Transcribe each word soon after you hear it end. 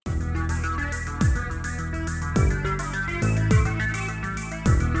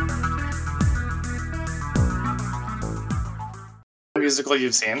musical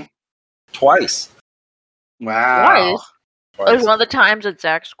you've seen? Twice. Wow. It was one of the times at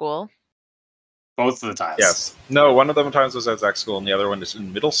Zach's school. Both of the times. Yes. No, one of them times was at Zach's school, and the other one is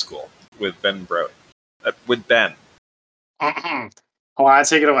in middle school with Ben Brode. With Ben. Hold on,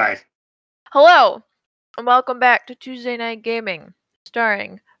 take it away. Hello, and welcome back to Tuesday Night Gaming,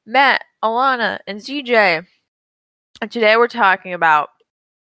 starring Matt, Alana, and ZJ. And today we're talking about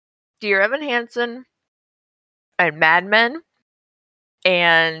Dear Evan Hansen and Mad Men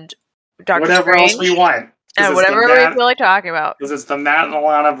and Doctor Whatever Strange. else we want. And whatever we feel like talking about. Because it's the Matt and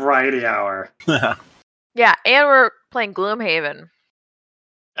Alana Variety Hour. Yeah, and we're playing Gloomhaven.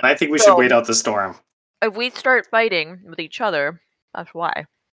 And I think we should wait out the storm. If we start fighting with each other, that's why.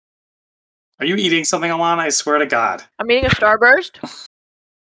 Are you eating something, Alana? I swear to God. I'm eating a Starburst.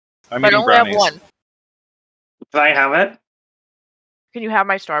 I'm but I eating only brownies. have one. Can I have it? Can you have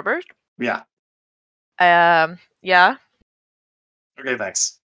my Starburst? Yeah. Yeah. Okay,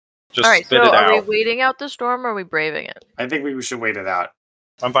 thanks. Just Alright, spit so it are we out. waiting out the storm or are we braving it? I think we should wait it out.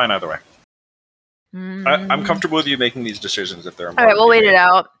 I'm fine either way. I'm comfortable with you making these decisions if they're important. Alright, we'll wait it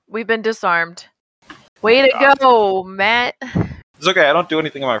out. We've been disarmed. Way to go, Matt. It's okay, I don't do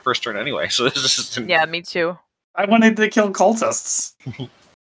anything on my first turn anyway, so this is... Yeah, me too. I wanted to kill cultists.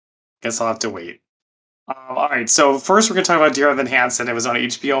 Guess I'll have to wait. Alright, so first we're going to talk about Dear Evan Hansen. It was on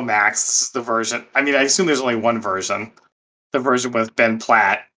HBO Max. This is the version. I mean, I assume there's only one version. The version with Ben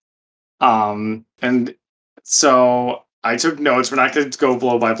Platt. And so I took notes. We're not going to go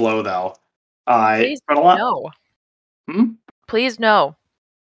blow by blow, though. Please no. Please no.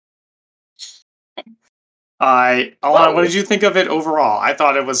 Alana, what did you think of it overall? I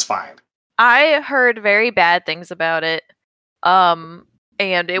thought it was fine. I heard very bad things about it. And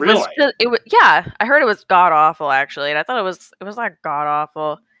it Really? was yeah, I heard it was god awful actually, and I thought it was not god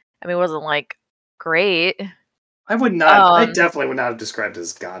awful. I mean, it wasn't like great. I would not. I definitely would not have described it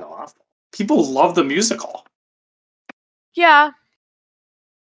as god awful. People love the musical. Yeah.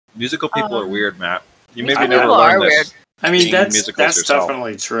 Musical people are weird, Matt. You musical maybe never people learned are this. weird. I mean, being that's musicals yourself.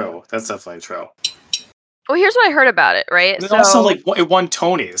 definitely true. That's definitely true. Well, here's what I heard about it, right? And also, like, it won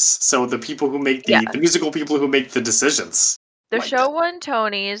Tonys. So the people who make the musical people who make the decisions. The show won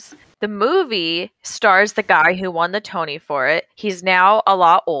Tonys. The movie stars the guy who won the Tony for it. He's now a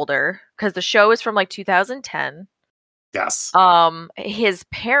lot older because the show is from like 2010. Yes. His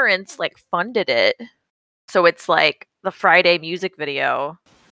parents like funded it, so it's like the Friday music video,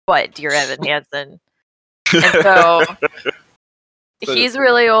 but Dear Evan Hansen. And so he's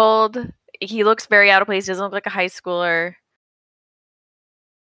really old. He looks very out of place. He doesn't look like a high schooler.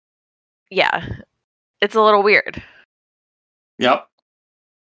 Yeah, it's a little weird. Yep.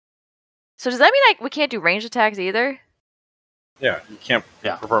 So does that mean we can't do ranged attacks either? Yeah, you can't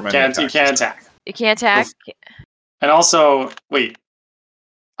perform any You can't attack. You can't attack? And also, wait.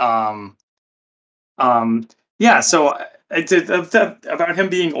 Yeah, so about him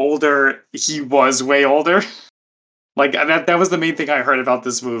being older, he was way older. Like, that was the main thing I heard about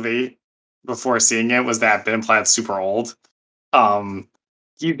this movie before seeing it, was that Ben Platt's super old.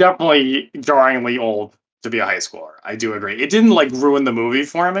 He's definitely jarringly old to be a high schooler. I do agree. It didn't, like, ruin the movie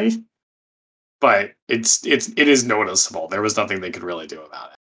for me, but it is noticeable. There was nothing they could really do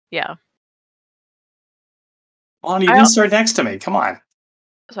about it. Yeah. Well, you didn't start next to me. Come on.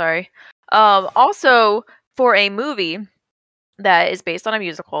 Sorry. Also, for a movie that is based on a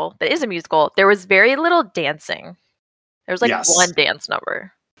musical, there was very little dancing. There was like one dance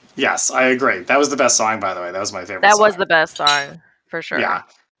number. Yes, I agree. That was the best song, by the way. That was my favorite song. That was the best song, for sure. Yeah.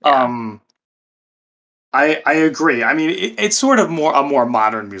 I agree. I mean, it's sort of a more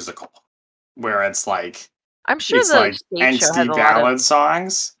modern musical, where it's like... I'm sure it's the like stage show has a ballad lot of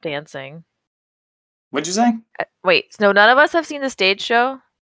songs. Dancing. What'd you say? Wait, so none of us have seen the stage show?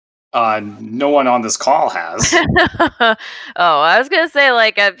 No one on this call has. Oh, I was gonna say,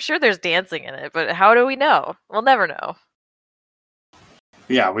 like, I'm sure there's dancing in it, but how do we know? We'll never know.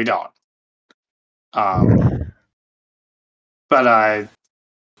 Yeah, we don't.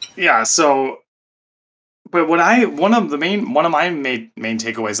 Yeah, so, but one of my main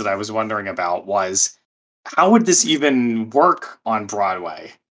takeaways that I was wondering about was, how would this even work on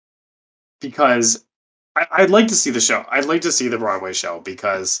Broadway? Because I'd like to see the show. I'd like to see the Broadway show,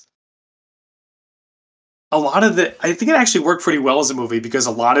 because I think it actually worked pretty well as a movie, because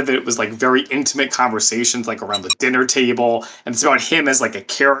a lot of it was like very intimate conversations, like around the dinner table, and it's about him as like a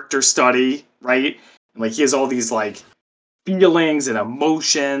character study, right? And like he has all these like feelings and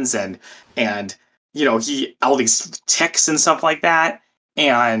emotions and you know, all these texts and stuff like that.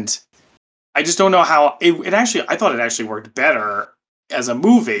 And I just don't know how I thought it actually worked better as a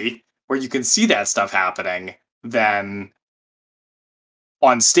movie where you can see that stuff happening than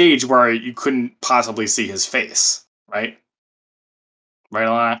on stage where you couldn't possibly see his face, right? Right,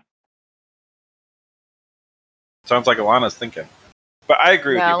 Alana? Sounds like Alana's thinking. But I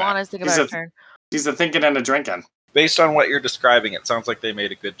agree with Yeah, you, Matt. Alana's thinking about her turn. He's a thinking and a drinking. Based on what you're describing, it sounds like they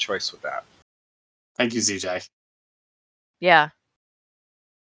made a good choice with that. Thank you, ZJ. Yeah.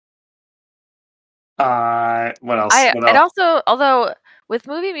 What else? And also, although with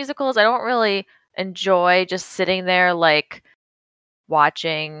movie musicals, I don't really enjoy just sitting there like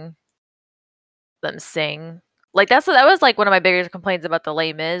watching them sing. Like that was like one of my biggest complaints about the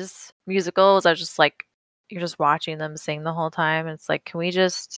Les Mis musicals. I was just like, you're just watching them sing the whole time. It's like, can we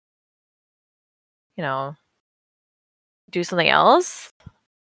just, do something else?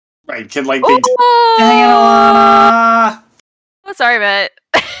 Right, can like they dang it, Oh, Alana! sorry, Matt.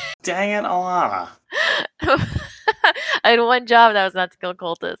 Dang it, Alana. I had one job, that was not to kill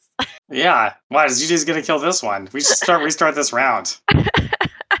cultists. Yeah. Why is ZJ's gonna kill this one? We should restart this round.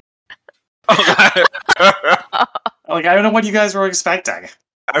 Oh, Like, I don't know what you guys were expecting.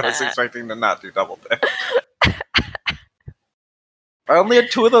 I was expecting to not do double dip. I only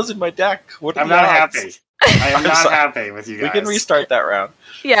had 2 of those in my deck. What are I'm the not odds? happy. I am I'm not sorry. happy with you guys. We can restart that round.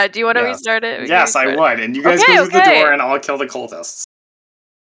 Yeah, do you want to Yes. restart it? Yes, I would. And you guys go through the door and I'll kill the cultists.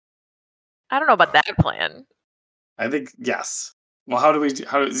 I don't know about that plan. I think, yes. Well,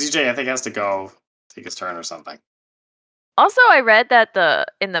 ZJ, I think, has to go take his turn or something. Also, I read that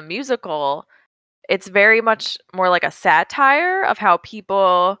in the musical, it's very much more like a satire of how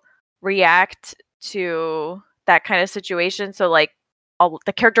people react to that kind of situation. So, like,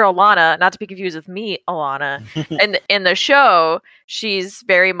 the character Alana, not to be confused with me, Alana, and in the show, she's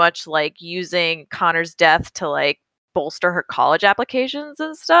very much like using Connor's death to like bolster her college applications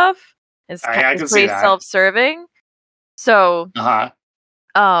and stuff. It's I can see pretty that. self-serving. So,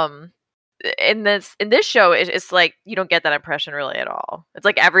 in this show, it's like you don't get that impression really at all. It's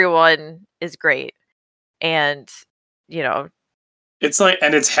like everyone is great, and it's like,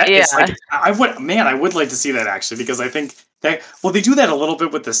 and it's like I would like to see that actually, because I think that they do that a little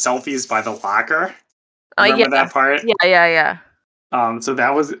bit with the selfies by the locker. Remember that part? Yeah. So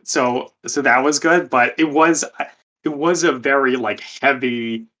that was good, but it was a very like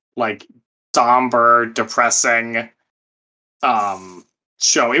heavy, like somber, depressing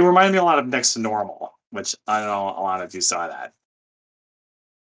show. It reminded me a lot of Next to Normal, which I don't know a lot of you saw that.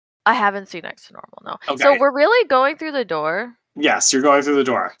 I haven't seen Next to Normal, no. Okay. So we're really going through the door? Yes, you're going through the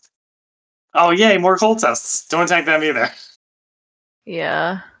door. Oh yay, more cultists. Don't attack them either.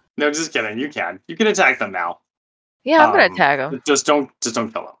 Yeah. No, just kidding. You can attack them now. Yeah, I'm gonna attack them. Just don't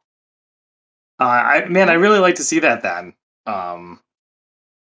kill them. I really like to see that then.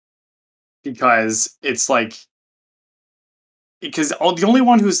 Because it's like, because the only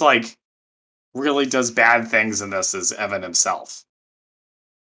one who's like really does bad things in this is Evan himself.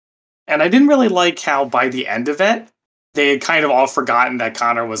 And I didn't really like how by the end of it, they had kind of all forgotten that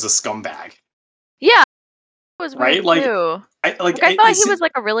Connor was a scumbag. Yeah, it was weird right. too. I thought he was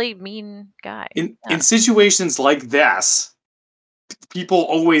like a really mean guy. In situations like this, people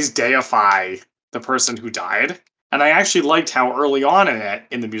always deify the person who died, and I actually liked how early on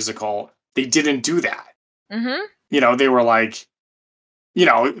in the musical they didn't do that. Mm-hmm. They were like,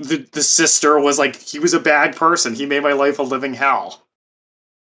 the sister was like, he was a bad person. He made my life a living hell.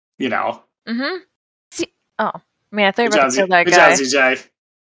 Mm-hmm. Oh man, I thought you were about to kill that guy. Good job, ZJ.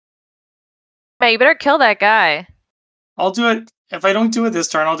 Man, you better kill that guy. I'll do it. If I don't do it this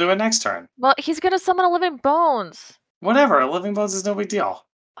turn, I'll do it next turn. Well, he's gonna summon a living bones. Whatever, living bones is no big deal.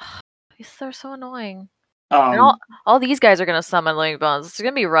 They're so annoying. And all these guys are gonna summon living bones. It's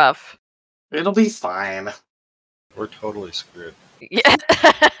gonna be rough. It'll be fine. We're totally screwed. Yeah.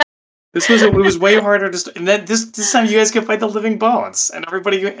 It was way harder to. And then this time you guys can fight the living bones, and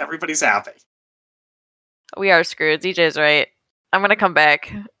everybody's happy. We are screwed. DJ's right. I'm gonna come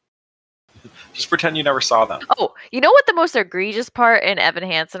back. Just pretend you never saw them. Oh, you know what the most egregious part in Evan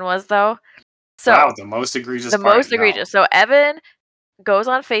Hansen was, though? So, wow, the most egregious. No. So Evan goes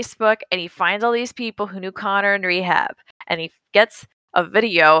on Facebook and he finds all these people who knew Connor in rehab, and he gets a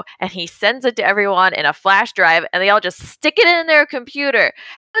video and he sends it to everyone in a flash drive, and they all just stick it in their computer.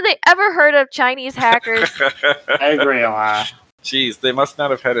 Have they ever heard of Chinese hackers? I agree a lot. Jeez, they must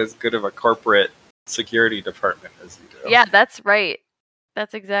not have had as good of a corporate security department as you do. Yeah, that's right.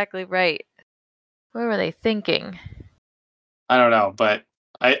 That's exactly right. What were they thinking? I don't know, but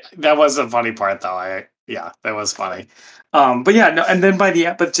that was a funny part though. That was funny. But yeah, no, and then but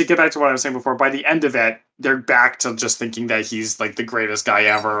to get back to what I was saying before, by the end of it, they're back to just thinking that he's like the greatest guy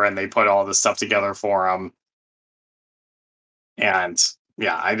ever, and they put all this stuff together for him. And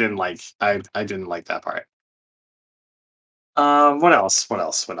yeah, I didn't like that part. What else? What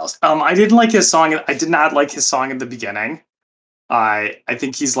else? What else? I didn't like his song. I did not like his song in the beginning. I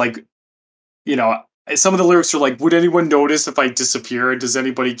think he's like, you know, some of the lyrics are like, "Would anyone notice if I disappear? Does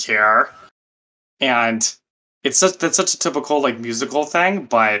anybody care?" And that's such a typical like musical thing.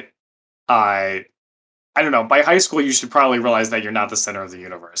 But I don't know. By high school, you should probably realize that you're not the center of the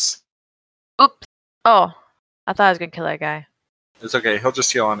universe. Oops. Oh, I thought I was gonna kill that guy. It's okay. He'll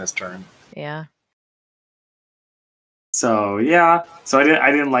just heal on his turn. Yeah. So yeah, so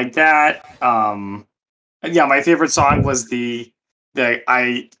I didn't like that. Yeah, my favorite song was the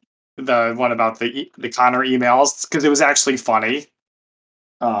one about the Connor emails because it was actually funny.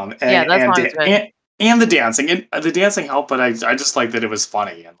 Yeah, that song's good. And the dancing and the dancing helped, but I just like that it was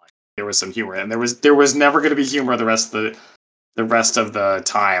funny and like there was some humor and there was never going to be humor the rest of the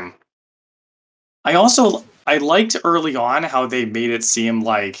time. I liked early on how they made it seem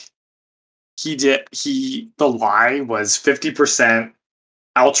like the lie was 50%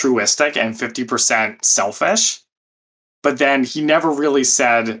 altruistic and 50% selfish. But then he never really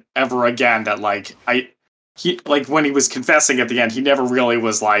said ever again that he like when he was confessing at the end, he never really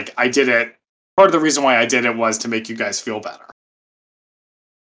was like, I did it. Part of the reason why I did it was to make you guys feel better.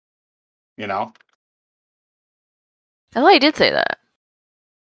 You know? I thought he did say that.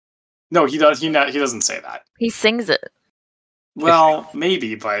 No, he does. He doesn't say that. He sings it. Well,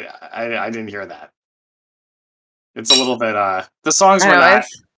 maybe, but I didn't hear that. It's a little bit. The songs were not.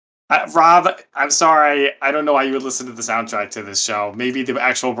 Rob, I'm sorry. I don't know why you would listen to the soundtrack to this show. Maybe the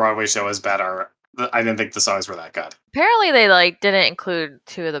actual Broadway show is better. I didn't think the songs were that good. Apparently, they didn't include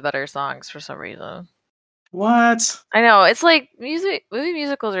two of the better songs for some reason. What? I know it's like movie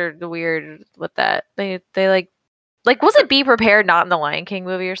musicals are weird with that. They wasn't Be Prepared not in the Lion King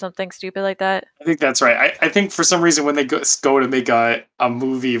movie or something stupid like that? I think that's right. I think for some reason when they go to make a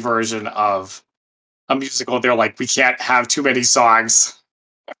movie version of a musical, they're like, we can't have too many songs.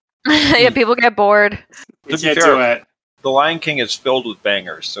 Yeah, people get bored. We can't do it. The Lion King is filled with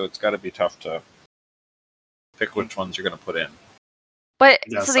bangers, so it's got to be tough to pick which ones you're going to put in. But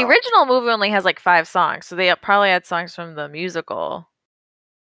so the original movie only has like 5 songs, so they probably had songs from the musical.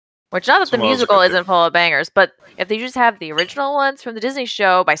 Which not that the musical isn't full of bangers, but if they just have the original ones from the Disney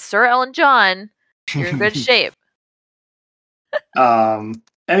show by Sir Elton John, you're in good shape.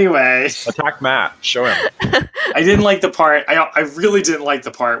 Anyway, attack Matt. Show him. I didn't like the part. I really didn't like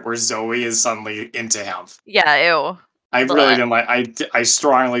the part where Zoe is suddenly into him. Yeah, ew. I really didn't like. I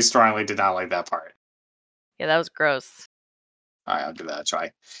strongly did not like that part. Yeah, that was gross. All right, I'll give that a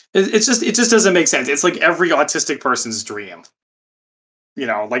try. It just doesn't make sense. It's like every autistic person's dream. You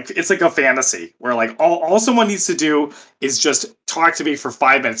know, like it's like a fantasy where like all someone needs to do is just talk to me for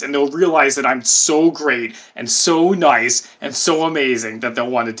 5 minutes and they'll realize that I'm so great and so nice and so amazing that they'll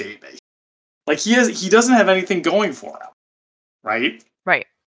want to date me. Like he doesn't have anything going for him. Right? Right.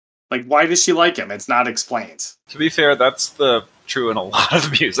 Like why does she like him? It's not explained. To be fair, that's true in a lot of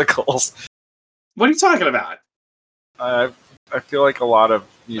musicals. What are you talking about? I feel like a lot of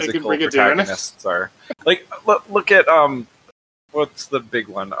musical protagonists are like look at what's the big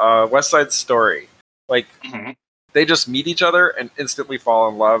one? West Side Story. Like, they just meet each other and instantly fall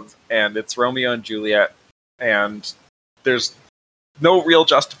in love, and it's Romeo and Juliet, and there's no real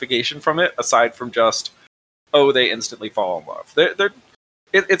justification from it, aside from just, oh, they instantly fall in love.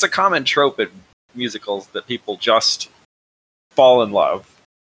 It's a common trope in musicals that people just fall in love,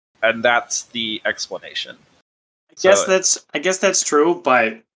 and that's the explanation. I guess that's true,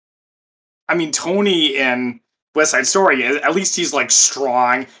 but I mean, Tony in West Side Story, at least he's like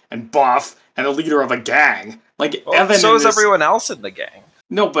strong and buff and a leader of a gang. Like Evan, so is everyone else in the gang.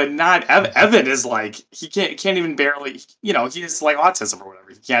 No, but not Evan is like he can't even barely. You know, he has like autism or whatever.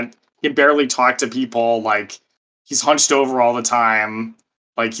 He can barely talk to people. Like he's hunched over all the time.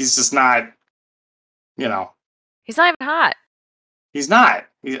 Like he's just not. You know, he's not even hot. He's not.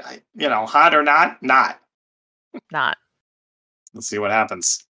 Hot or not. Not. Let's see what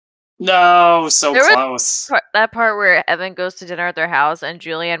happens. No, so close. That part where Evan goes to dinner at their house and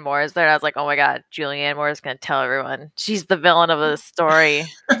Julianne Moore is there. And I was like, oh my god, Julianne Moore is going to tell everyone. She's the villain of this story.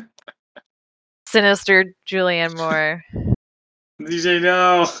 Sinister Julianne Moore. DJ,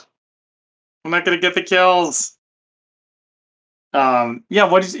 no. I'm not going to get the kills. Yeah,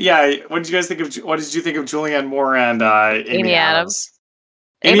 what did you guys think of Julianne Moore and Amy Adams?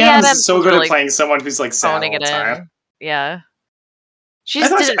 Amy Adams is so good at playing someone who's like sad all the time. Yeah.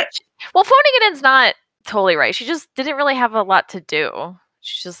 Well, phoning it in's not totally right. She just didn't really have a lot to do.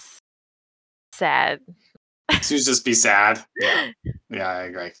 She's just sad. She would just be sad. Yeah, I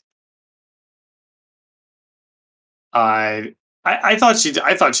agree. I thought she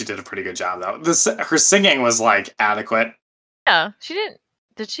did a pretty good job though. Her singing was like adequate. Yeah, she didn't.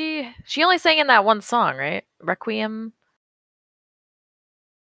 Did she? She only sang in that one song, right? Requiem.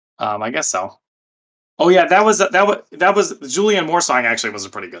 I guess so. Oh yeah, that was the Julianne Moore song. Actually, was a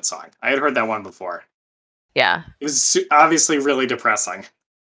pretty good song. I had heard that one before. Yeah, it was obviously really depressing,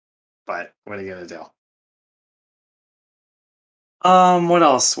 but what are you gonna do? What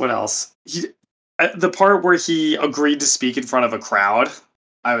else? What else? The part where he agreed to speak in front of a crowd,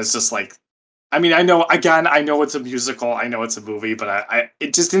 I was just like, I mean, I know it's a musical, I know it's a movie, but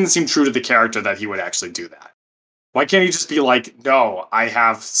it just didn't seem true to the character that he would actually do that. Why can't he just be like, no, I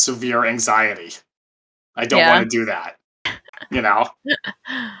have severe anxiety. I don't want to do that. You know?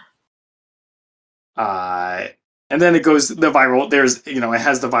 And then it goes the viral. There's, it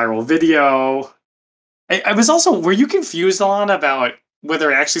has the viral video. I was also, were you confused on about whether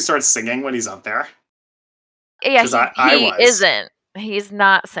he actually starts singing when he's up there? Yeah, he isn't. He's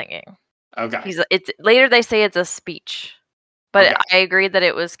not singing. Okay. It's later they say it's a speech. But okay. I agreed that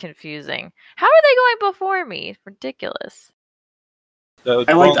it was confusing. How are they going before me? Ridiculous. I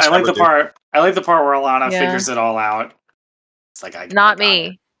like the part where Alana figures it all out. It's like not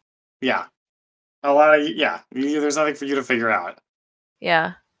me. Yeah. Alana, there's nothing for you to figure out.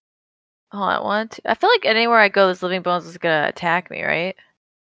 Yeah. Hold on, I feel like anywhere I go, this living bones is gonna attack me, right?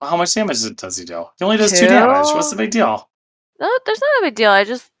 Well, how much damage does he do? He only does 2 damage. What's the big deal? No, there's not a big deal. I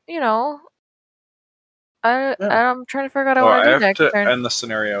just, I'm trying to figure out what I want to do next. I have to end the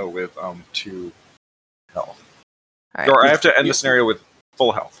scenario with 2 health. Right. Or I have to end the scenario with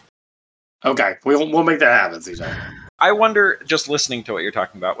full health. Okay, we'll make that happen, CJ. I wonder, just listening to what you're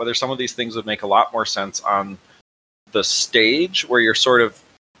talking about, whether some of these things would make a lot more sense on the stage, where you're sort of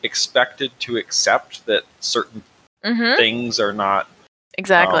expected to accept that certain things are not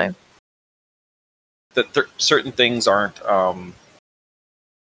exactly that certain things aren't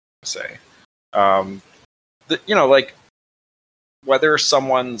like whether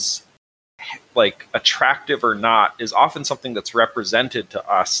someone's like attractive or not is often something that's represented to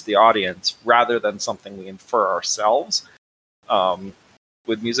us, the audience, rather than something we infer ourselves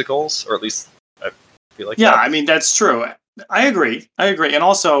with musicals, or at least I feel like I mean, that's true. I agree. And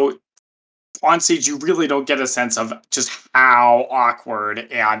also, on stage, you really don't get a sense of just how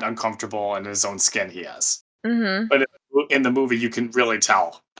awkward and uncomfortable in his own skin he is. Mm-hmm. But in the movie, you can really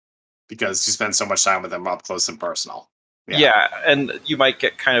tell because you spend so much time with him up close and personal. Yeah, and you might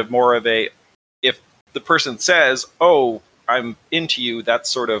get kind of more of a, if the person says, "Oh, I'm into you," that's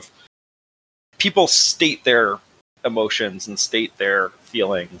sort of, people state their emotions and state their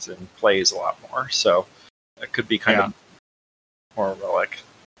feelings and plays a lot more. So it could be kind of more like,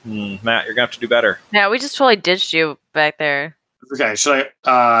 Matt, you're gonna have to do better. Yeah, we just totally ditched you back there. Okay, should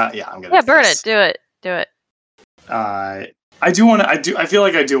I? I'm gonna. Yeah, burn it. Do it. I do want to. I feel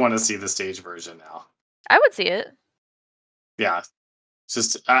like I do want to see the stage version now. I would see it. Yeah,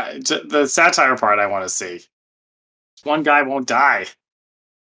 just the satire part I want to see. One guy won't die.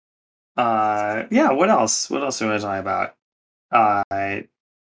 What else? What else was I about?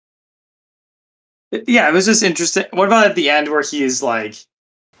 It was just interesting. What about at the end where he is like,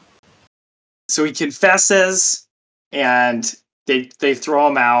 so he confesses, and they throw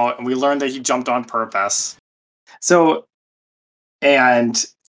him out, and we learn that he jumped on purpose. So, then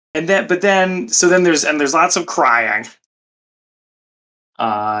there's lots of crying.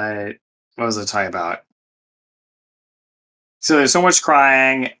 What was I talking about? So there's so much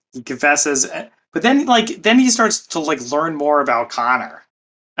crying. He confesses, but then he starts to learn more about Connor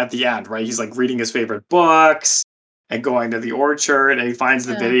at the end, right? He's reading his favorite books and going to the orchard, and he finds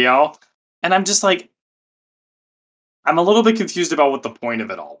the video. And I'm just I'm a little bit confused about what the point of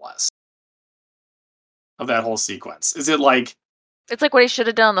it all was. Of that whole sequence. Is it it's what he should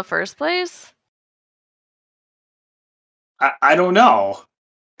have done in the first place? I don't know.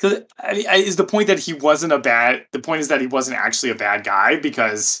 Because is the point that he wasn't the point is that he wasn't actually a bad guy,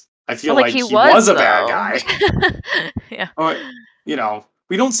 because I feel like he was a bad guy. Yeah. Or,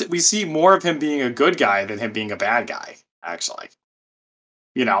 we see more of him being a good guy than him being a bad guy, actually.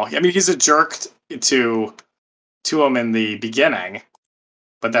 I mean, he's a jerk to him in the beginning,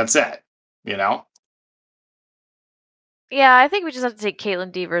 but that's it, Yeah, I think we just have to take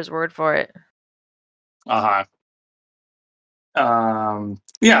Caitlin Deaver's word for it. So I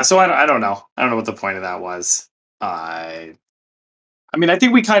don't know. I don't know what the point of that was. I mean, I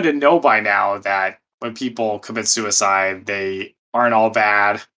think we kind of know by now that when people commit suicide, they aren't all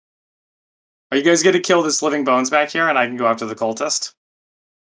bad. Are you guys going to kill this living bones back here, and I can go after the cultist?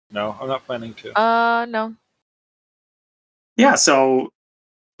 No, I'm not planning to. No. Yeah, so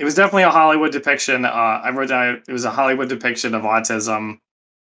it was definitely a Hollywood depiction. I wrote down it was a Hollywood depiction of autism.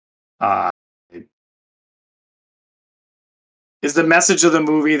 is the message of the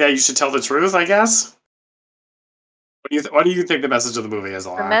movie that you should tell the truth, I guess? What do you think the message of the movie is,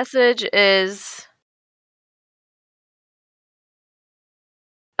 Alana? The message is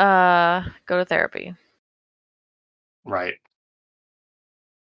go to therapy. Right.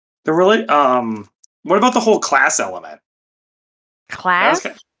 What about the whole class element? Class?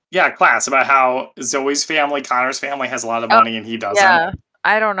 Class, about how Zoe's family, Connor's family has a lot of money and he doesn't. Yeah,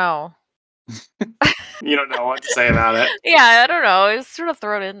 I don't know. You don't know what to say about it. Yeah, I don't know. It's sort of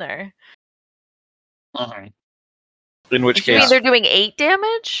thrown in there. Uh-huh. In which You case, mean they're doing 8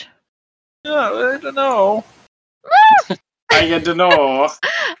 damage? Yeah, I don't know. I get to know.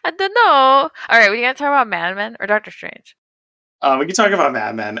 I don't know. All right, we gonna talk about Mad Men or Doctor Strange? We can talk about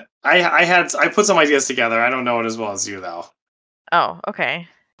Mad Men. I put some ideas together. I don't know it as well as you though. Oh, okay.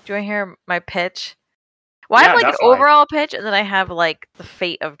 Do you want to hear my pitch? Well, I have like definitely. an overall pitch, and then I have like the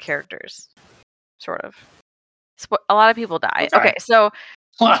fate of characters, sort of. A lot of people die. Okay, so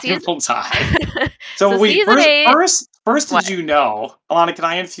a lot of people die. So wait, first, did you know, Alana? Can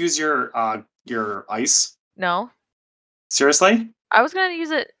I infuse your ice? No. Seriously? I was gonna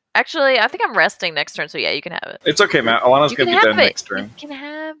use it. Actually, I think I'm resting next turn, so yeah, you can have it. It's okay, Matt. Alana's gonna be dead next turn. You can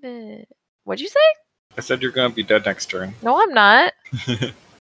have it. What'd you say? I said you're gonna be dead next turn. No, I'm not.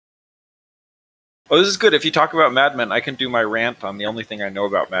 Well, this is good. If you talk about Mad Men, I can do my rant on the only thing I know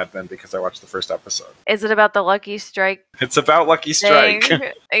about Mad Men because I watched the first episode. Is it about the Lucky Strike? It's about Lucky Strike.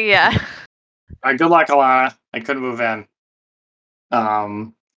 Yeah. All right, good luck, Alana. I couldn't move in.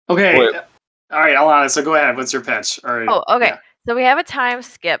 Okay. Wait. All right, Alana, so go ahead. What's your pitch? All right. Oh, okay. Yeah. So we have a time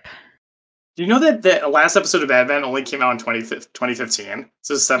skip. Do you know that the last episode of Mad Men only came out in 2015?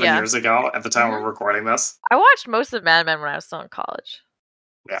 So 7 years ago at the time we're recording this. I watched most of Mad Men when I was still in college.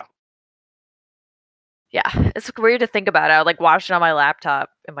 Yeah. Yeah, it's weird to think about it. I would like watch it on my laptop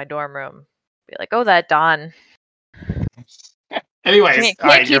in my dorm room. Be like, oh, that Don. Anyways, all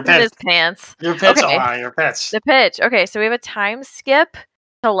right, your pitch. His pants. Your pitch, okay. Alana, your pitch. The pitch. Okay, so we have a time skip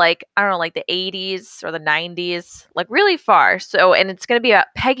to like, I don't know, like the 80s or the 90s, like really far. So, and it's going to be about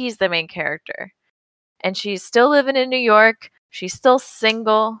Peggy's the main character. And she's still living in New York. She's still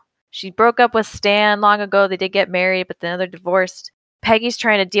single. She broke up with Stan long ago. They did get married, but then they're divorced. Peggy's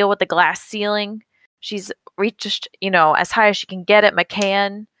trying to deal with the glass ceiling. She's reached, as high as she can get at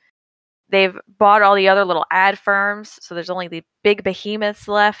McCann. They've bought all the other little ad firms, so there's only the big behemoths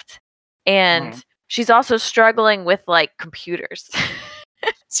left. And she's also struggling with, like, computers.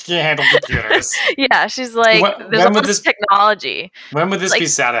 She can't handle computers. Yeah, she's like, there's all this technology. When would this be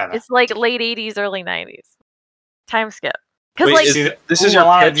set at? It's like late 80s, early 90s. Time skip. Wait, like, this is your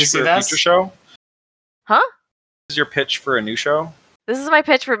pitch for a future show? Huh? This is your pitch for a new show? This is my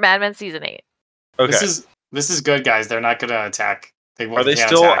pitch for Mad Men Season 8. Okay. This is good, guys. They're not going to attack. Are they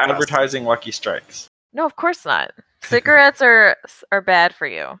still advertising Lucky Strikes? No, of course not. Cigarettes are bad for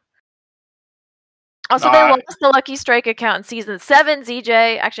you. Also, they lost the Lucky Strike account in Season 7,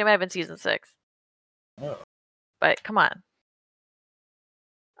 ZJ. Actually, it might have been Season 6. Oh. But, come on.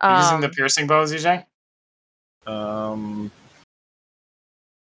 Are you using the piercing bow, ZJ?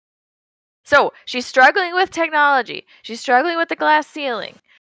 So, she's struggling with technology. She's struggling with the glass ceiling.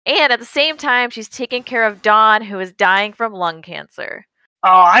 And at the same time, she's taking care of Don, who is dying from lung cancer. Oh,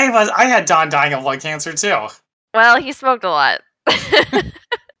 I had Don dying of lung cancer, too. Well, he smoked a lot.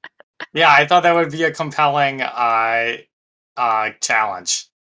 Yeah, I thought that would be a compelling challenge.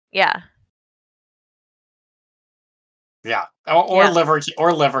 Yeah. Yeah, or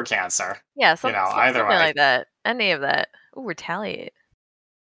liver cancer. Yeah, either way, like that. Any of that. Ooh, retaliate.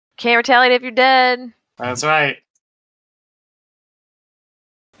 Can't retaliate if you're dead. That's right.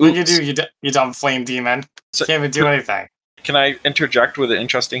 What you do, you dumb flame demon? So, can't even do anything. Can I interject with an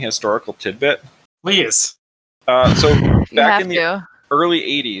interesting historical tidbit? Please. So back in the early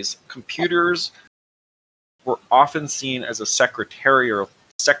 80s, computers were often seen as a secretarial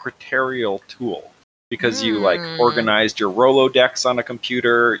tool because you organized your Rolodex on a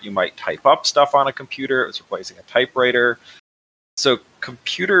computer. You might type up stuff on a computer. It was replacing a typewriter. So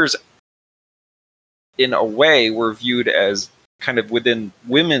computers, in a way, were viewed as kind of within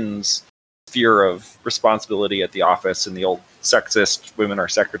women's sphere of responsibility at the office in the old sexist women are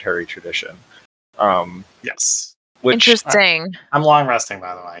secretary tradition. Yes. Interesting. I'm long resting,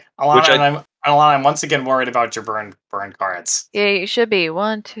 by the way. Alana, I'm once again worried about your burn cards. Yeah, you should be.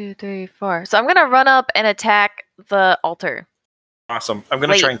 1, 2, 3, 4. So I'm gonna run up and attack the altar. Awesome. I'm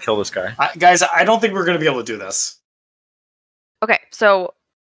gonna try and kill this guy. Guys, I don't think we're gonna be able to do this. Okay, so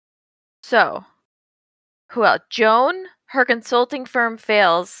who else? Joan, her consulting firm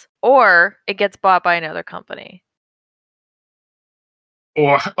fails, or it gets bought by another company.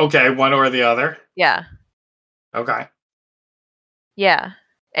 Or one or the other. Yeah. Okay. Yeah.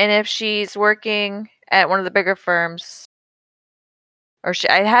 And if she's working at one of the bigger firms, or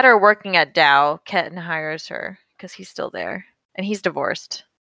I had her working at Dow, Ken hires her because he's still there. And he's divorced.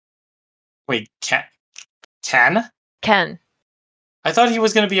 Wait, Ken? Ken. I thought he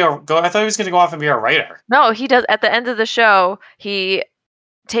was going to be I thought he was going to go off and be a writer. No, he does. At the end of the show, he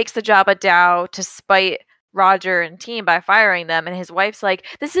takes the job at Dow to spite Roger and team by firing them, and his wife's like,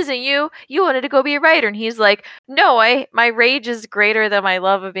 "This isn't you. You wanted to go be a writer." And he's like, "No, my rage is greater than my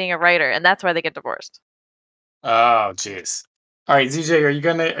love of being a writer," and that's why they get divorced. Oh, jeez. All right, ZJ, are you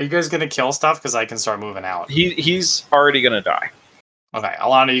guys gonna kill stuff? Because I can start moving out. He's already gonna die. Okay,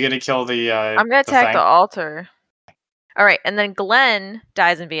 Alana, are you gonna kill the? I'm gonna attack the altar. All right, and then Glenn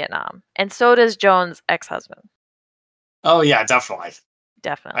dies in Vietnam, and so does Joan's ex-husband. Oh yeah, definitely.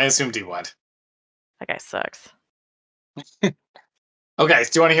 Definitely. I assumed he would. That guy sucks. Okay,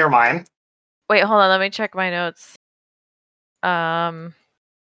 do you want to hear mine? Wait, hold on. Let me check my notes.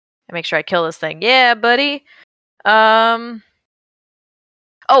 Make sure I kill this thing. Yeah, buddy. Oh,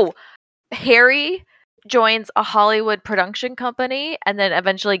 Harry joins a Hollywood production company and then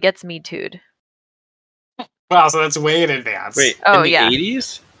eventually gets Me Too'd. Wow, so that's way in advance. Wait, in the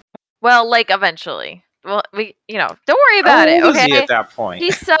 80s? Well, like eventually. Well, don't worry about it. Okay, he at that point? He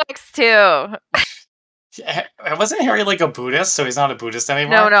sucks too. Wasn't Harry like a Buddhist? So he's not a Buddhist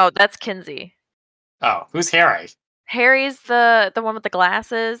anymore. No, that's Kinsey. Oh, who's Harry? Harry's the one with the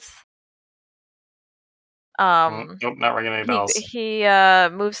glasses. Nope, not ringing any bells. He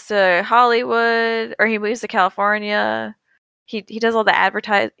moves to Hollywood, or he moves to California. He does all the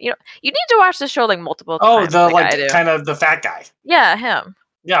advertise. You need to watch the show like multiple times. Oh, the kind of the fat guy. Yeah, him.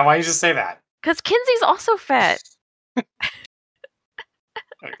 Yeah, why did you just say that? Because Kinsey's also fat.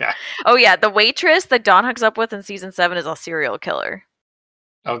 Okay. Oh yeah, the waitress that Dawn hooks up with in season 7 is a serial killer.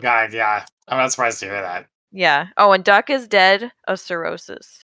 Oh god, yeah. I'm not surprised to hear that. Yeah. Oh, and Duck is dead of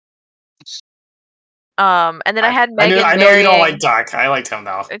cirrhosis. And then I had Megan. I know you don't like Duck. I liked him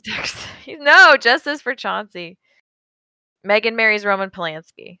though. No, justice for Chauncey. Megan marries Roman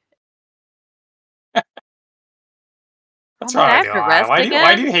Polanski. What's wrong with you?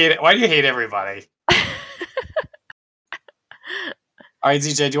 Why do you hate it? Why do you hate everybody? All right,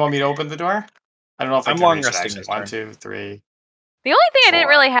 ZJ, do you want me to open the door? I don't know if I'm long resting. 1, 2, 3. The only thing 4. I didn't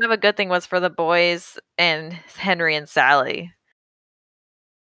really have a good thing was for the boys and Henry and Sally,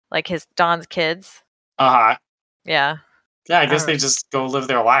 like Don's kids. Yeah. Yeah, I guess they just go live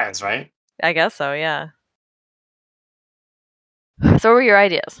their lives, right? I guess so. Yeah. So, what were your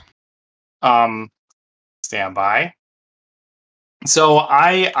ideas? Stand by. So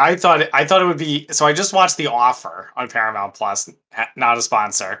I thought it would be. So I just watched The Offer on Paramount Plus, not a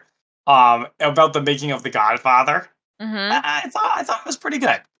sponsor. About the making of The Godfather. Mm-hmm. I thought it was pretty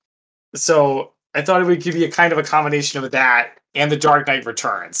good. So I thought it would give you a kind of a combination of that and The Dark Knight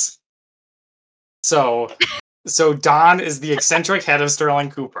Returns. So Don is the eccentric head of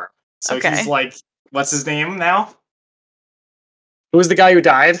Sterling Cooper. So He's like, what's his name now? Who was the guy who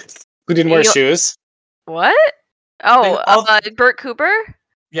died? Who didn't wear shoes? What? Oh, Bert Cooper?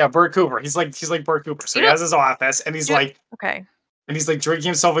 Yeah, Bert Cooper. He's like Bert Cooper. So he has his office, and he's like, okay. And he's like drinking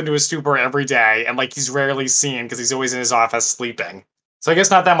himself into a stupor every day, and like he's rarely seen because he's always in his office sleeping. So I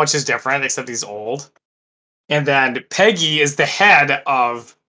guess not that much is different, except he's old. And then Peggy is the head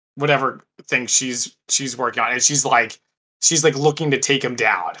of whatever thing she's working on, and she's like looking to take him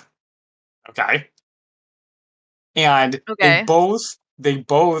down. Okay. And both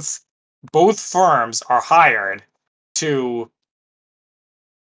firms are hired to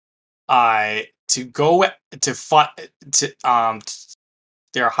go to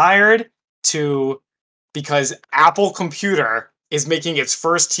they're hired to because Apple Computer is making its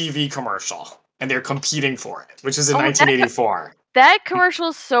first TV commercial and they're competing for it, which is in 1984. That commercial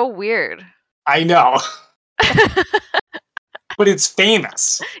is so weird. I know. But it's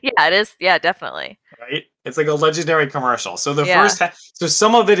famous. Yeah, it is. Yeah, definitely. Right? It's like a legendary commercial. So so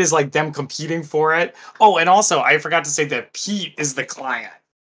some of it is like them competing for it. Oh, and also I forgot to say that Pete is the client.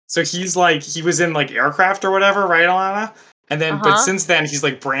 So he's like, he was in like aircraft or whatever, right, Alana? And then, but since then he's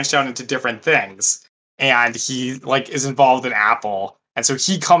like branched out into different things and he like is involved in Apple. And so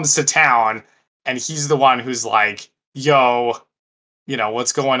he comes to town and he's the one who's like, yo,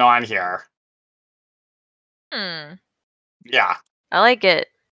 what's going on here? Yeah. I like it.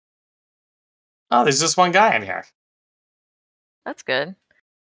 Oh, there's just one guy in here. That's good.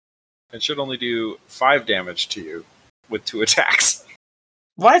 It should only do 5 damage to you with 2 attacks.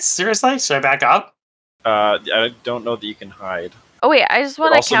 What? Seriously? Should I back up? I don't know that you can hide. Oh wait, I just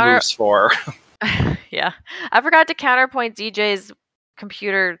want to counter. Moves 4. Yeah, I forgot to counterpoint DJ's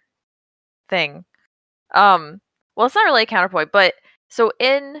computer thing. Well, it's not really a counterpoint, but So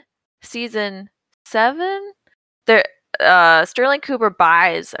in season 7, there Sterling Cooper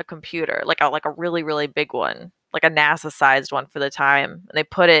buys a computer, like a really, really big one, like a NASA-sized one for the time, and they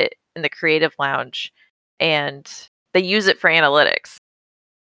put it in the creative lounge, and they use it for analytics.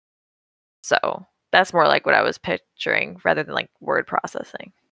 So that's more like what I was picturing rather than like word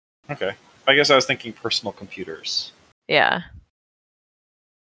processing. Okay. I guess I was thinking personal computers. Yeah.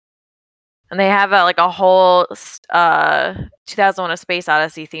 And they have a whole 2001: A Space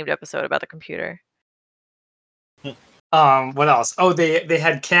Odyssey themed episode about the computer. What else? Oh, they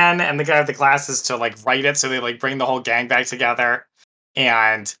had Ken and the guy with the glasses to like write it, so they like bring the whole gang back together,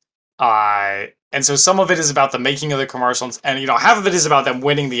 and so some of it is about the making of the commercials, and half of it is about them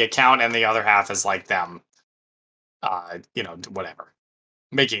winning the account, and the other half is like them, whatever,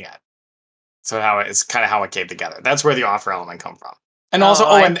 making it. So it's kind of how it came together. That's where the offer element come from, and also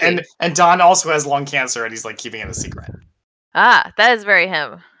and Don also has lung cancer, and he's like keeping it a secret. Ah, that is very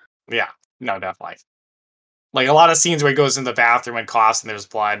him. Yeah, no, definitely. Like a lot of scenes where he goes in the bathroom and coughs and there's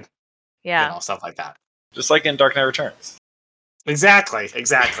blood. Yeah. Stuff like that. Just like in Dark Knight Returns. Exactly. He's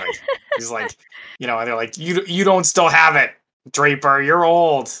like, and they're like, you don't still have it, Draper. You're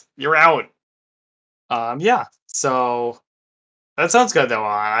old. You're out. Yeah. So that sounds good though.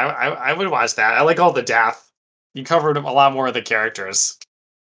 I would watch that. I like all the death. You covered a lot more of the characters.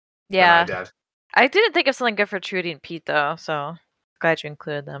 Yeah. Than I did. I didn't think of something good for Trudy and Pete though, so glad you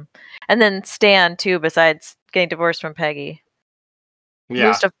included them. And then Stan too, besides getting divorced from Peggy. Yeah.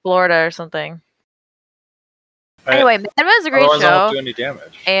 Moves to Florida or something. Anyway, Mad Men's a great show. I won't do any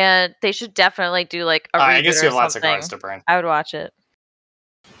damage. And they should definitely do like a reboot. I guess you have lots of cars to burn. I would watch it.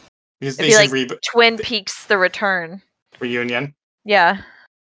 It'd be like Twin Peaks: The Return. Reunion. Yeah.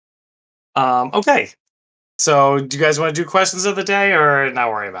 Okay. So, do you guys want to do questions of the day or not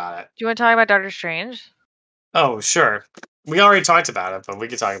worry about it? Do you want to talk about Doctor Strange? Oh, sure. We already talked about it, but we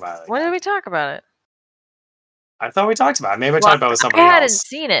could talk about it again. When did we talk about it? I thought we talked about it. Maybe I talked about it with somebody else. I hadn't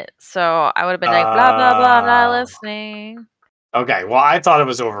seen it, so I would have been like, blah, blah, blah, I'm not listening. Okay, well, I thought it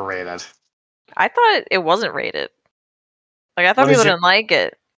was overrated. I thought it wasn't rated. Like, I thought people didn't like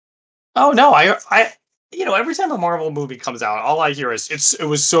it. Oh, no, I every time a Marvel movie comes out, all I hear is, it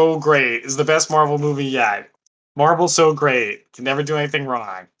was so great. It's the best Marvel movie yet. Marvel's so great. Can never do anything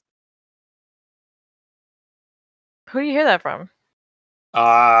wrong. Who do you hear that from?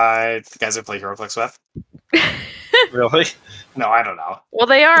 The guys I play HeroClix with. Really? No, I don't know. Well,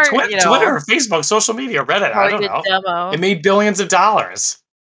 they are, Twitter, Facebook, social media, Reddit, I don't know. Demo. It made billions of dollars.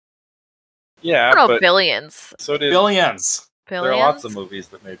 Yeah, I don't know, billions. So did billions. There are lots of movies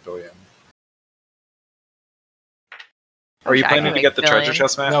that made billions. Are you planning to get the treasure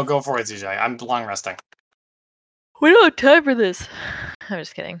chest, Matt? No, go for it, CJ. I'm long resting. We don't have time for this. I'm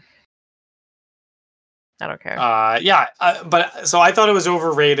just kidding. I don't care. But so I thought it was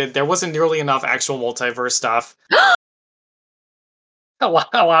overrated. There wasn't nearly enough actual multiverse stuff. a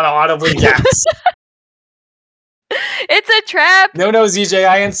lot of audibly gas. It's a trap. No, ZJ,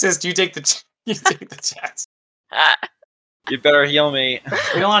 I insist. You take the chance. You better heal me.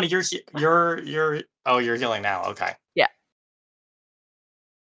 Wait, Alana, you're healing now. Okay. Yeah.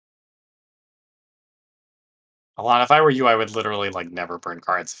 Alana, if I were you, I would literally never burn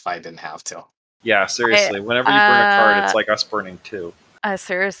cards if I didn't have to. Yeah, seriously. Whenever you burn a card, it's like us burning two.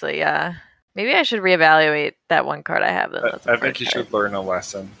 Seriously, yeah. Maybe I should reevaluate that one card I have. I think you should learn a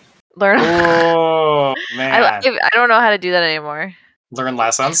lesson. Oh, man. I don't know how to do that anymore. Learn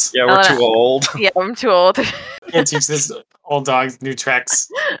lessons? Yeah, we're too old. Yeah, I'm too old. Can't teach this old dog new tricks.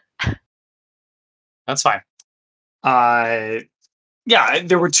 That's fine. Yeah,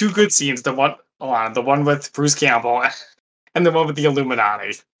 there were two good scenes. The one with Bruce Campbell and the one with the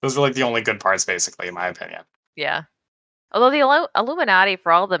Illuminati. Those were the only good parts, basically, in my opinion. Yeah. Although the Illuminati,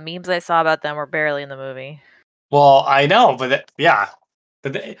 for all the memes I saw about them, were barely in the movie. Well, I know, but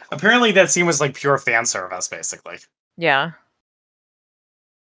apparently that scene was pure fan service, basically. Yeah.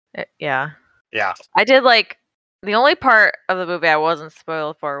 Yeah. Yeah. I did the only part of the movie I wasn't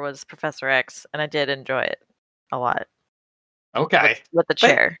spoiled for was Professor X, and I did enjoy it a lot. Okay. With the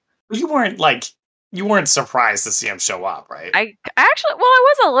chair. But you weren't surprised to see him show up, right? I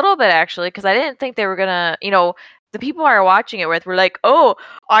was a little bit actually, because I didn't think they were gonna, the people I were watching it with were like, "Oh,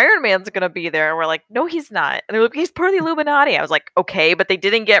 Iron Man's gonna be there." And we're like, "No, he's not." And they're like, "He's part of the Illuminati." I was like, "Okay," but they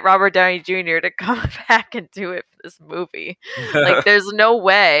didn't get Robert Downey Jr. to come back and do it for this movie. There's no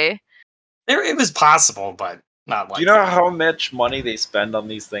way. It was possible, but not Do you know how much money they spend on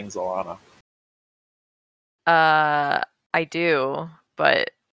these things, Alana? I do,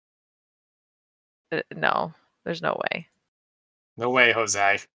 but no, there's no way. No way,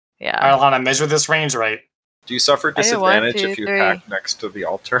 Jose. Yeah. All right, Alana, measure this range right. Do you suffer disadvantage if you hack next to the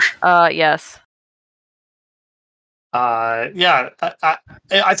altar? Yes. Yeah.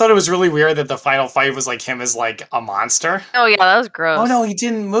 I thought it was really weird that the final fight was like him as like a monster. Oh yeah, that was gross. Oh no, he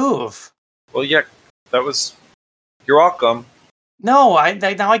didn't move. Well, yeah, that was. You're welcome. No,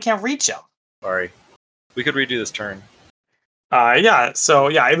 now I can't reach him. Sorry. We could redo this turn. Yeah. So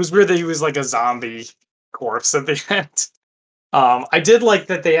yeah, it was weird that he was like a zombie corpse at the end. I did like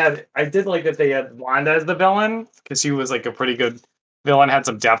that they had Wanda as the villain because she was like a pretty good villain, had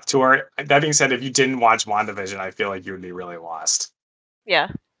some depth to her. That being said, if you didn't watch WandaVision, I feel like you would be really lost. Yeah.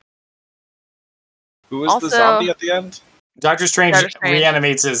 Who was the zombie at the end? Doctor Strange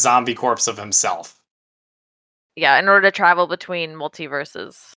reanimates his zombie corpse of himself. Yeah, in order to travel between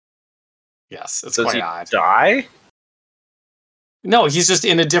multiverses. Yes, it's Does quite he odd. Die? No, he's just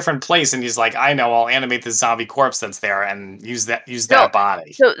in a different place, and he's like, I know, I'll animate the zombie corpse that's there and use that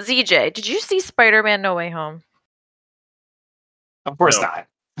body. So, ZJ, did you see Spider-Man No Way Home? Of course not.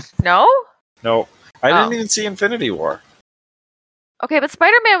 No? No. I didn't even see Infinity War. Okay, but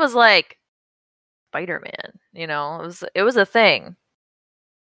Spider-Man was like Spider-Man, you know? It was a thing.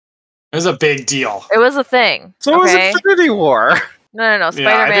 It was a big deal. It was a thing. So was Infinity War. No.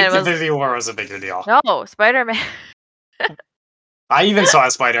 Spider-Man was... Infinity War was a bigger deal. No, Spider-Man... I even saw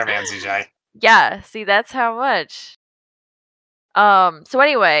Spider-Man, CJ. Yeah, see, that's how much. So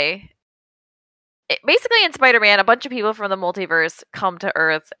anyway, basically in Spider-Man, a bunch of people from the multiverse come to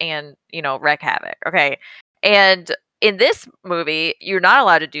Earth and, wreak havoc, okay? And in this movie, you're not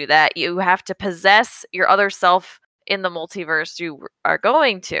allowed to do that. You have to possess your other self in the multiverse you are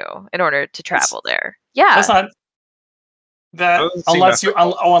going to in order to travel there. Yeah. That's not... unless you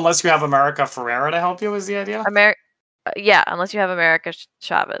have America Ferrera to help you is the idea? Yeah, unless you have America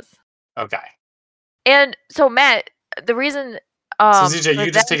Chavez. Okay. And so, Matt, the reason... so, ZJ,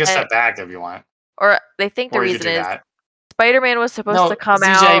 you just take a step back if you want. Or they think the reason is Spider-Man was supposed to come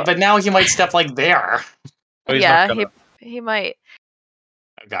out... ZJ, but now he might step like there. He might.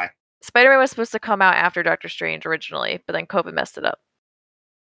 Okay. Spider-Man was supposed to come out after Doctor Strange originally, but then COVID messed it up.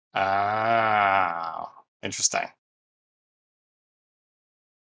 Oh, interesting.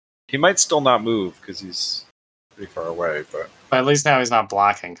 He might still not move because he's pretty far away, but at least now he's not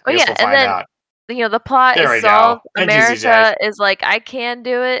blocking. Oh yeah, we'll find out. The plot is solved. America is like, I can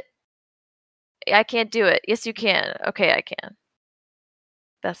do it. I can't do it. Yes, you can. Okay, I can.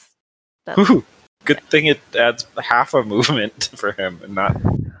 That's Ooh, good thing it adds half a movement for him and not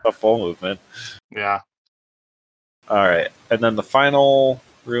a full movement. Yeah. All right, and then the final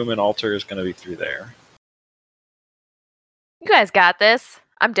room and altar is going to be through there. You guys got this.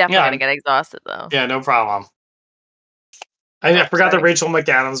 I'm definitely going to get exhausted, though. Yeah, no problem. I forgot that Rachel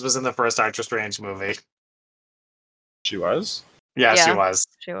McAdams was in the first Doctor Strange movie. She was? Yeah, she was.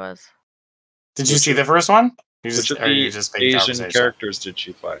 She was. Did you see the first one? Which of the Asian characters did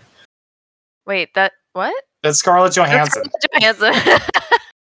she play? Wait, what? That's Scarlett Johansson. I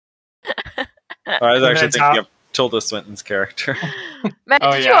was actually thinking of Tilda Swinton's character. Matt,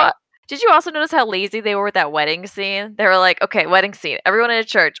 did you also notice how lazy they were with that wedding scene? They were like, okay, wedding scene. Everyone in a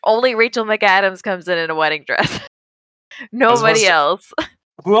church. Only Rachel McAdams comes in a wedding dress. Nobody else.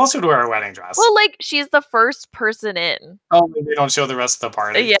 Who else would wear a wedding dress? Well, she's the first person in. Oh, they don't show the rest of the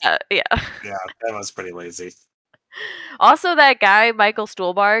party. Yeah. Yeah, that was pretty lazy. Also, that guy, Michael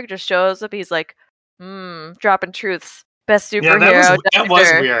Stuhlbarg, just shows up. He's like, dropping truths. Best superhero. Yeah, that was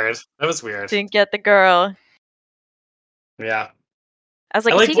weird. That was weird. Didn't get the girl. Yeah. I was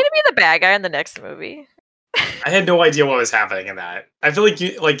like, is he going to be the bad guy in the next movie? I had no idea what was happening in that. I feel like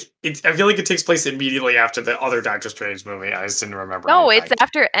it takes place immediately after the other Doctor Strange movie. I just didn't remember. No, it's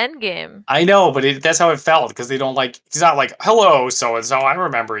after Endgame. I know, but that's how it felt because they don't he's not like, hello, so and so, I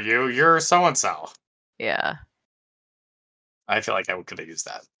remember you. You're so and so. Yeah. I feel like I could have used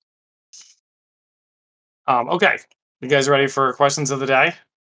that. Okay. You guys ready for questions of the day?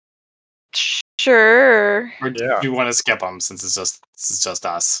 Sure. Or do you want to skip them since it's just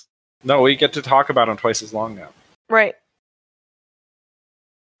us? No, we get to talk about them twice as long now. Right.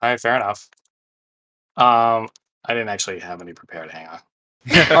 All right, fair enough. I didn't actually have any prepared. Hang on.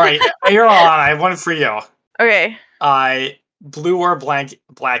 All right, you're all on. I have one for you. Okay. Blue or black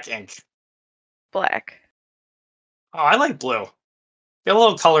ink? Black. Oh, I like blue. Get a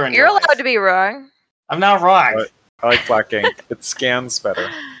little color in You're allowed to be wrong. I'm not wrong. I like black ink. It scans better.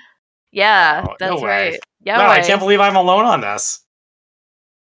 Yeah, that's right. Yeah, no, I can't believe I'm alone on this.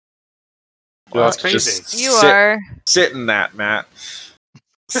 Well, that's crazy. You are. Sit in that, Matt.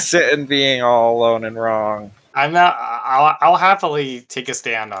 Sit in being all alone and wrong. I'm not. I'll happily take a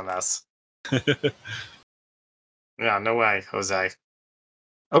stand on this. Yeah, no way, Jose.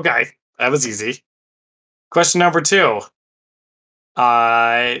 Okay, that was easy. Question number 2.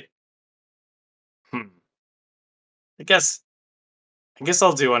 I guess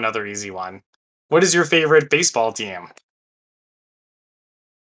I'll do another easy one. What is your favorite baseball team?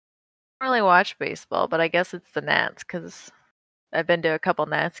 I don't really watch baseball, but I guess it's the Nats because I've been to a couple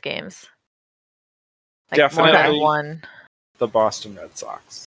Nats games. Like Definitely more than one. The Boston Red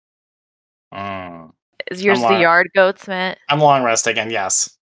Sox. Is yours the Yard Goats, Matt? I'm long rest again,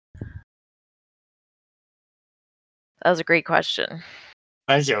 yes. That was a great question.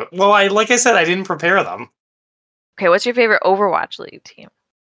 Thank you. Well, like I said, I didn't prepare them. Okay, what's your favorite Overwatch League team?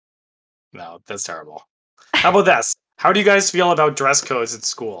 No, that's terrible. How about this? How do you guys feel about dress codes at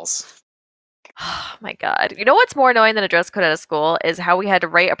schools? Oh my god. You know what's more annoying than a dress code at a school is how we had to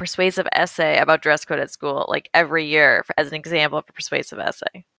write a persuasive essay about dress code at school, like every year as an example of a persuasive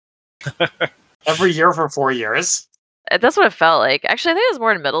essay. Every year for 4 years? That's what it felt like. Actually, I think it was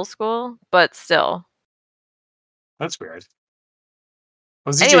more in middle school, but still. That's weird.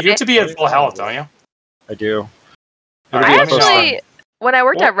 Well, ZJ, anyway, you have to be at full health, don't you? I do. I actually, when I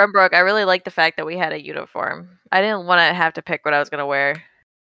worked at Renbrook, I really liked the fact that we had a uniform. I didn't want to have to pick what I was going to wear.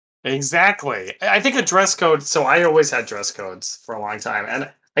 Exactly. I think a dress code, so I always had dress codes for a long time.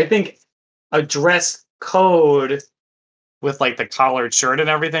 And I think a dress code with like the collared shirt and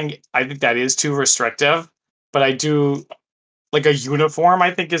everything, I think that is too restrictive. But I do, like a uniform,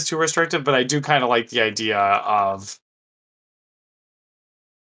 I think is too restrictive. But I do kind of like the idea of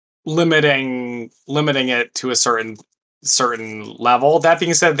limiting it to a certain level. That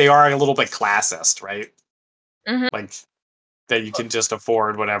being said, they are a little bit classist, right? Mm-hmm. Like that you can just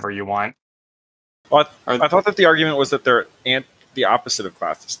afford whatever you want. Well, I thought that the argument was that they're the opposite of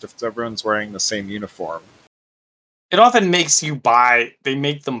classist. If everyone's wearing the same uniform, it often makes you buy. They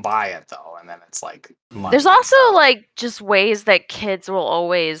make them buy it though, and then it's like there's also like just ways that kids will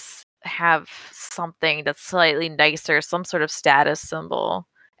always have something that's slightly nicer, some sort of status symbol.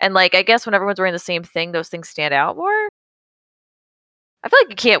 And like I guess when everyone's wearing the same thing, those things stand out more. I feel like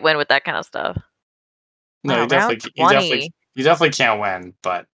you can't win with that kind of stuff. No, wow, you definitely can't win,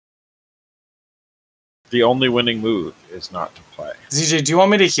 but the only winning move is not to play. ZJ, do you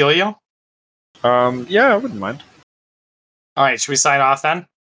want me to heal you? Yeah, I wouldn't mind. All right, should we sign off then?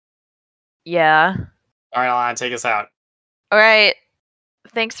 Yeah. All right, Alana, take us out. All right.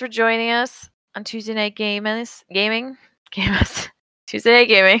 Thanks for joining us on Tuesday Night Gaming. Tuesday Night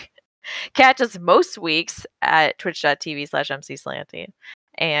Gaming. Catch us most weeks at twitch.tv/mcslanty.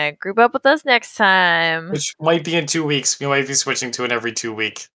 And group up with us next time. Which might be in 2 weeks. We might be switching to an every 2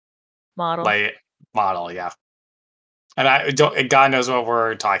 week model. Yeah. And God knows what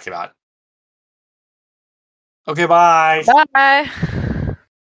we're talking about. Okay, bye. Bye.